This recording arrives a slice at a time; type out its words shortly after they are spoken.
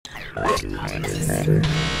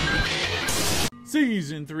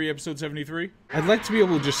Season 3, episode 73. I'd like to be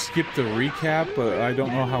able to just skip the recap, but I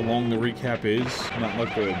don't know how long the recap is. Not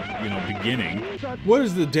like the, beginning. What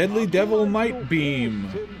is the Deadly Devil Might Beam?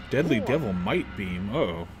 Deadly Devil Might Beam?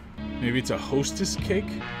 Uh-oh. Maybe it's a hostess cake?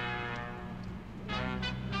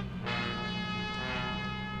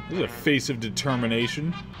 There's a face of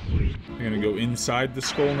determination. I'm gonna go inside the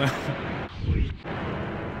skull now.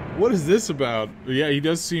 What is this about? Yeah, he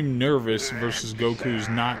does seem nervous versus Goku's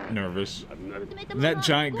not nervous. And that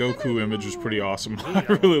giant Goku image was pretty awesome. I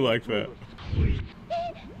really like that.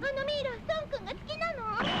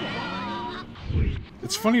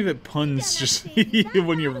 It's funny that puns just,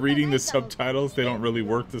 when you're reading the subtitles, they don't really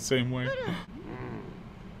work the same way.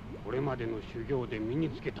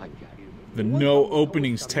 The no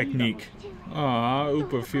openings technique. Ah,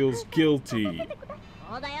 Upa feels guilty.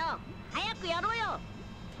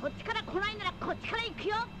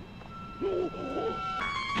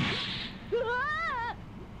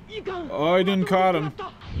 Oh, I didn't caught him.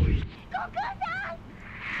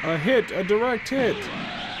 A hit, a direct hit.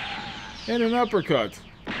 And an uppercut.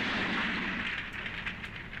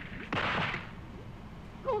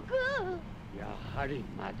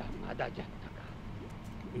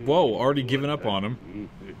 Whoa, already given up on him.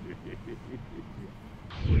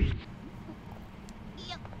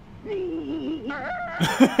 I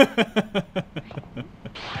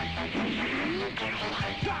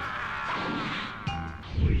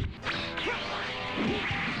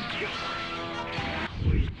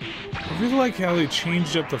really like how they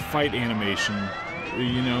changed up the fight animation,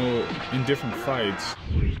 in different fights.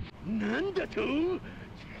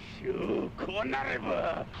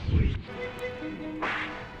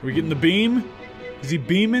 Are we getting the beam? Is he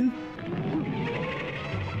beaming?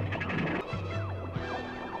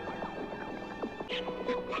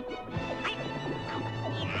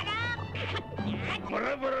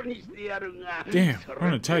 Damn, we're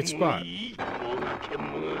in a tight spot.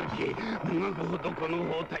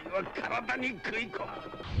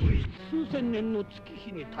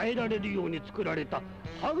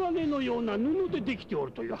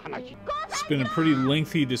 It's been a pretty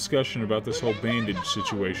lengthy discussion about this whole bandage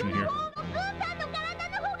situation here.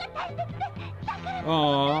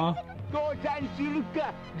 Aww.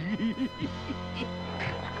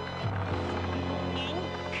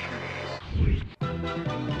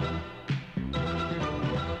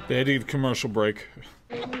 They had to get a commercial break.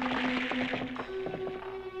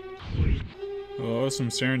 Oh, some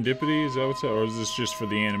serendipity? Is that what's that? Or is this just for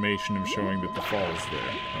the animation of showing that the fall is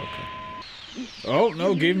there? Okay. Oh,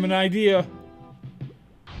 no, gave him an idea.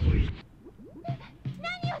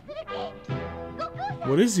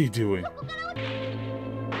 What is he doing?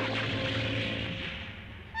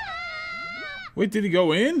 Wait, did he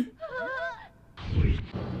go in?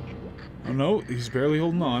 Oh no, he's barely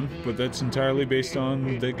holding on, but that's entirely based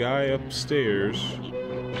on the guy upstairs.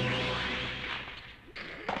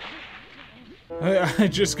 I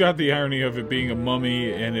just got the irony of it being a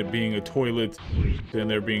mummy and it being a toilet, and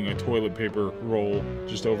there being a toilet paper roll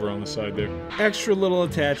just over on the side there. Extra little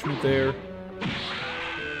attachment there.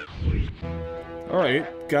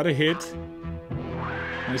 Alright, got a hit.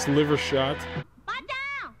 Nice liver shot.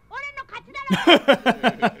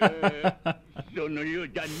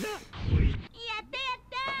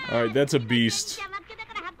 Alright, that's a beast.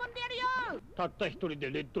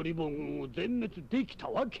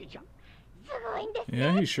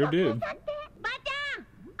 Yeah, he sure did.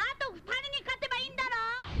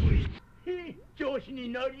 Hey,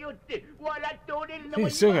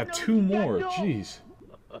 he's still got two more, jeez.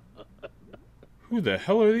 Who the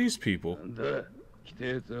hell are these people?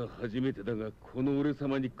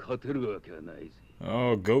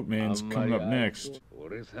 Oh, Goatman's coming up next.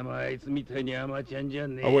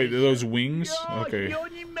 Oh wait, are those wings? Okay,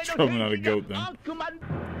 it's probably not a goat then.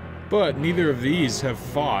 But neither of these have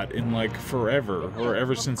fought in like forever, or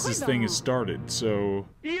ever since this thing has started, so...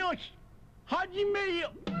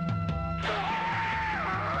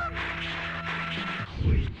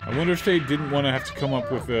 I wonder if they didn't want to have to come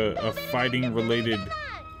up with a fighting-related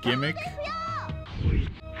gimmick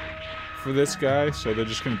for this guy, so they're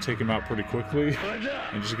just going to take him out pretty quickly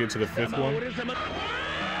and just get to the fifth one.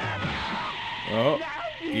 Oh,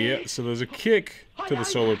 yeah, so there's a kick to the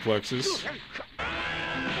solar plexus.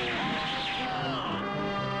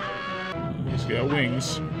 He's got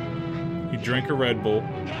wings. He drank a Red Bull.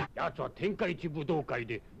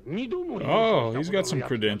 Oh, he's got some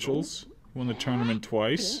credentials. Won the tournament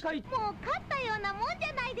twice.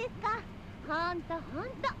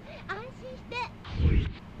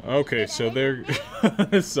 Okay, so they're...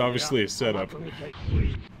 this is obviously a setup.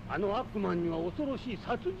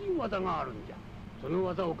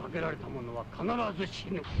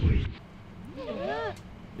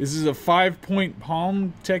 This is a 5-point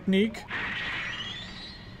palm technique.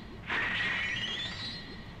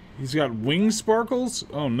 He's got wing sparkles?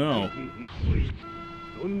 Oh no.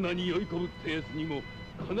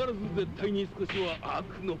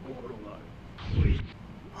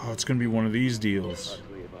 Oh, it's gonna be one of these deals.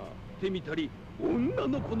 This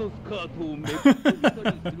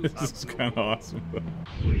is kind of awesome.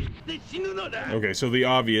 Okay, so the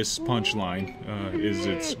obvious punchline is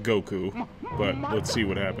it's Goku, but let's see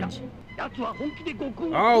what happens.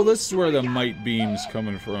 Oh, this is where the might beam's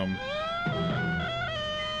coming from.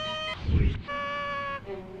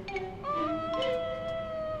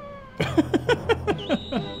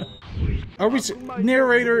 Are we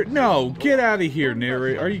narrator? No, get out of here,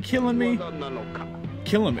 narrator. Are you killing me?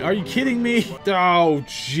 Kill him. Are you kidding me? Oh,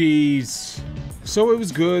 jeez. So it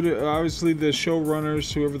was good. Obviously, the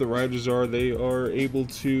showrunners, whoever the writers are, they are able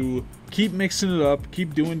to keep mixing it up,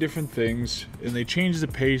 keep doing different things, and they change the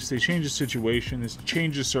pace, they change the situation, they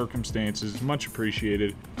change the circumstances. Much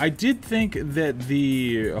appreciated. I did think that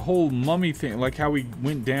the whole mummy thing, like how he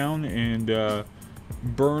went down and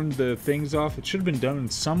burned the things off, it should have been done in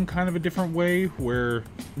some kind of a different way where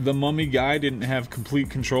the mummy guy didn't have complete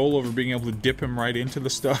control over being able to dip him right into the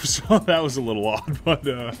stuff, so that was a little odd, but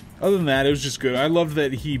other than that, it was just good. I loved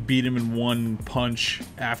that he beat him in one punch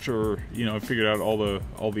after, you know, figured out all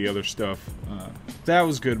the other stuff. That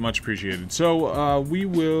was good, much appreciated. So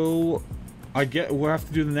we'll have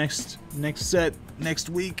to do the next set next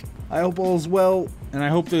week. I hope all's well, and I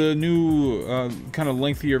hope the new kind of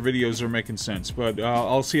lengthier videos are making sense, but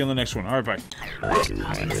I'll see you on the next one. Alright, bye.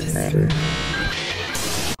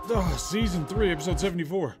 Oh, Season 3, Episode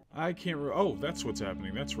 74. I can't oh, that's what's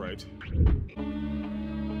happening, that's right.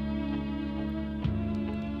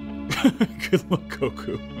 Good luck,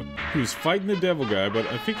 Goku. He was fighting the devil guy, but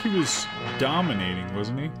I think he was dominating,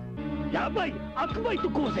 wasn't he?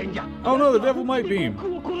 Oh no, the devil might beam.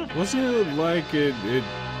 Wasn't it like it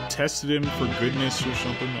tested him for goodness or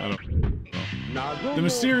something? I don't know. The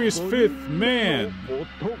mysterious fifth man.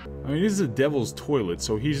 I mean, this is the devil's toilet,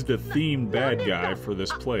 so he's the themed bad guy for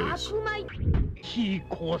this place.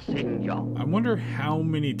 I wonder how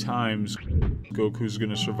many times Goku's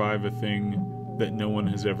gonna survive a thing that no one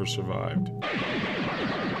has ever survived.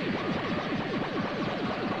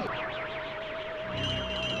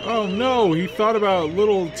 Oh no, he thought about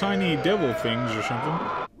little tiny devil things or something.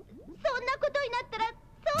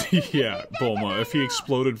 Yeah, Bulma, if he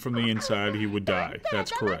exploded from the inside, he would die.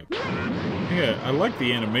 That's correct. Yeah, I like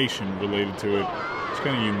the animation related to it. It's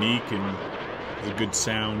kind of unique and has a good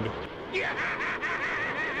sound.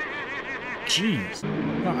 Jeez.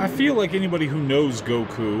 Now, I feel like anybody who knows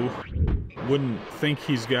Goku wouldn't think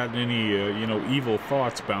he's got any, you know, evil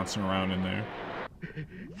thoughts bouncing around in there.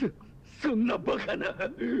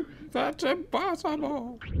 That's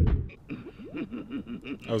impossible.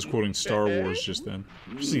 I was quoting Star Wars just then.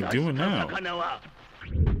 What's he doing now?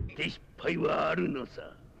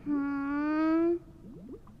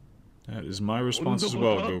 That is my response as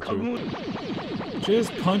well, Goku.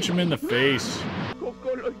 Just punch him in the face.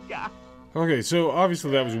 Okay, so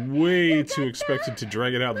obviously that was way too expected to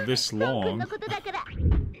drag it out this long. It's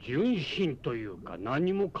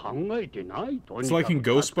like in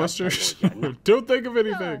Ghostbusters. Don't think of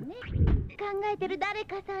anything.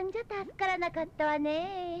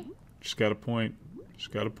 Just got a point.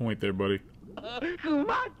 Just got a point there, buddy.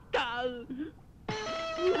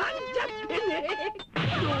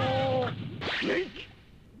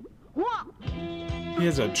 He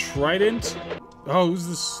has a trident? Oh, who's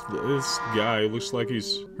this guy? It looks like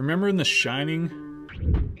he's... Remember in The Shining?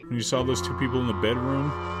 When you saw those two people in the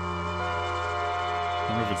bedroom? I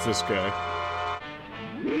wonder if it's this guy.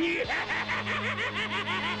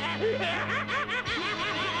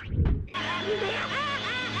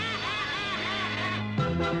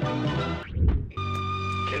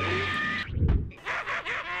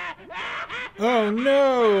 Oh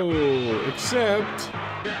no! Except...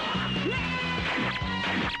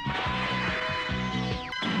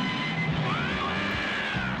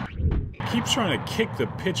 keeps trying to kick the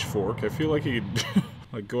pitchfork. I feel like he could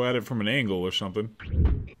like go at it from an angle or something.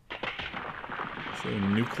 Is that a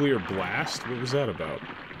nuclear blast? What was that about?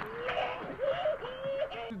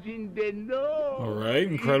 Alright,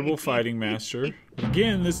 incredible fighting master.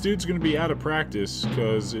 Again, this dude's gonna be out of practice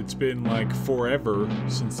because it's been like forever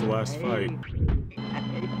since the last fight.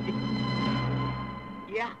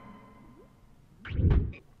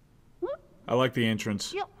 I like the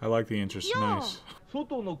entrance. I like the entrance. Nice.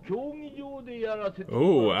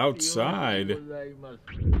 Oh, outside.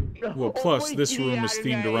 Well, plus this room is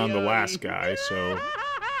themed around the last guy, so...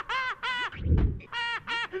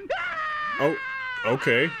 Oh,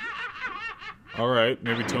 okay. Alright,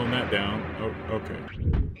 maybe tone that down. Oh, okay.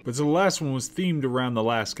 But the last one was themed around the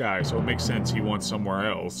last guy, so it makes sense he wants somewhere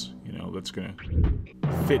else. You know, that's gonna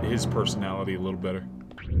fit his personality a little better.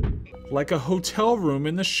 Like a hotel room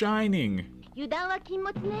in The Shining. You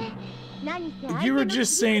were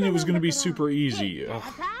just saying it was gonna be super easy. Ugh,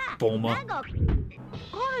 Bulma.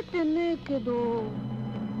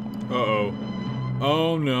 Uh-oh.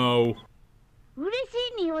 Oh no.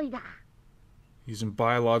 He's in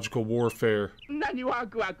biological warfare. He's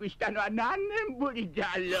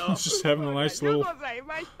just having a nice little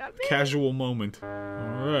casual moment.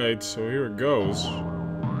 Alright, so here it goes.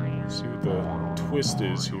 Let's see what the twist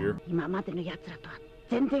is here.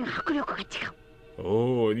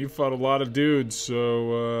 Oh, and you fought a lot of dudes,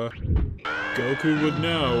 so, Goku would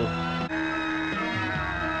know.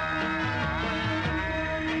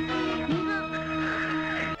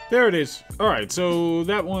 There it is. Alright, so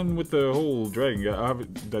that one with the whole dragon guy,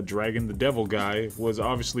 the devil guy, was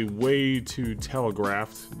obviously way too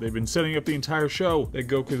telegraphed. They've been setting up the entire show that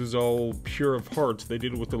Goku is all pure of heart. They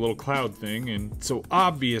did it with the little cloud thing, and so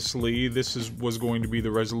obviously this was going to be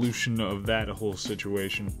the resolution of that whole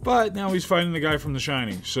situation. But now he's fighting the guy from The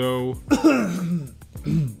Shining, so...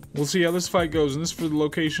 We'll see how this fight goes, and this is for the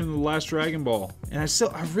location of the last Dragon Ball. And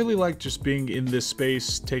I really like just being in this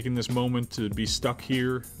space, taking this moment to be stuck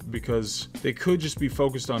here, because they could just be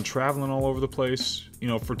focused on traveling all over the place, you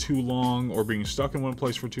know, for too long, or being stuck in one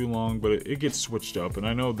place for too long, but it gets switched up, and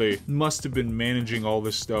I know they must have been managing all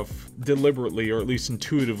this stuff deliberately, or at least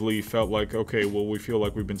intuitively felt like, okay, well, we feel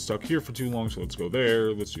like we've been stuck here for too long, so let's go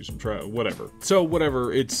there, let's do some whatever. So,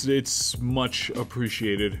 whatever, it's much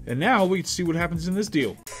appreciated. And now we can see what happens in this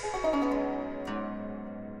deal.